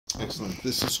Excellent.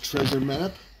 This is treasure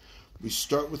map. We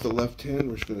start with the left hand.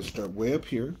 We're just going to start way up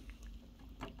here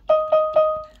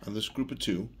on this group of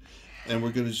 2, and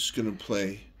we're just going to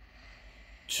play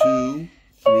 2,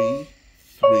 3,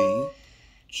 3,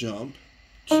 jump,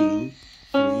 2,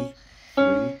 3,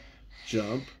 3,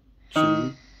 jump,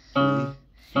 2, 3,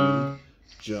 3,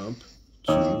 jump,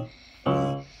 2,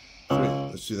 3, 3.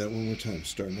 Let's do that one more time.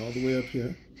 Starting all the way up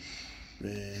here.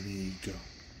 Ready, go.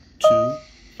 2,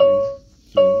 3,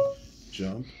 3,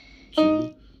 jump,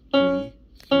 2, 3,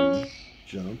 3,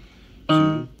 jump,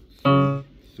 2, 3,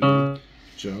 3,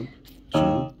 jump,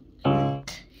 2, 3,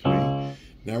 3.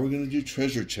 Now we're going to do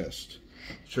treasure chest.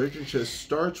 Treasure chest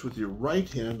starts with your right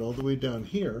hand all the way down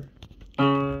here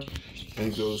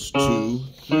and goes 2,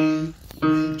 3,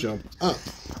 3, jump up,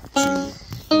 2,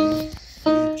 3,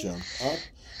 3, jump up,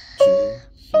 2,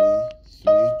 3,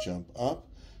 3, jump up,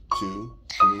 2,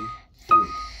 3, 3.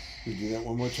 We do that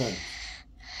one more time.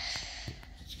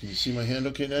 Can you see my hand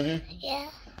okay down here? Yeah.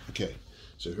 Okay,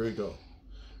 so here we go.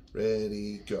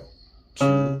 Ready, go.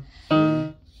 2,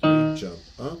 3, 3, jump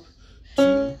up,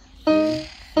 2, 3,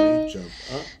 3, jump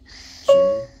up,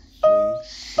 2, 3,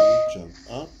 3, jump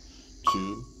up,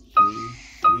 2, 3,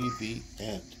 3, the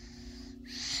end.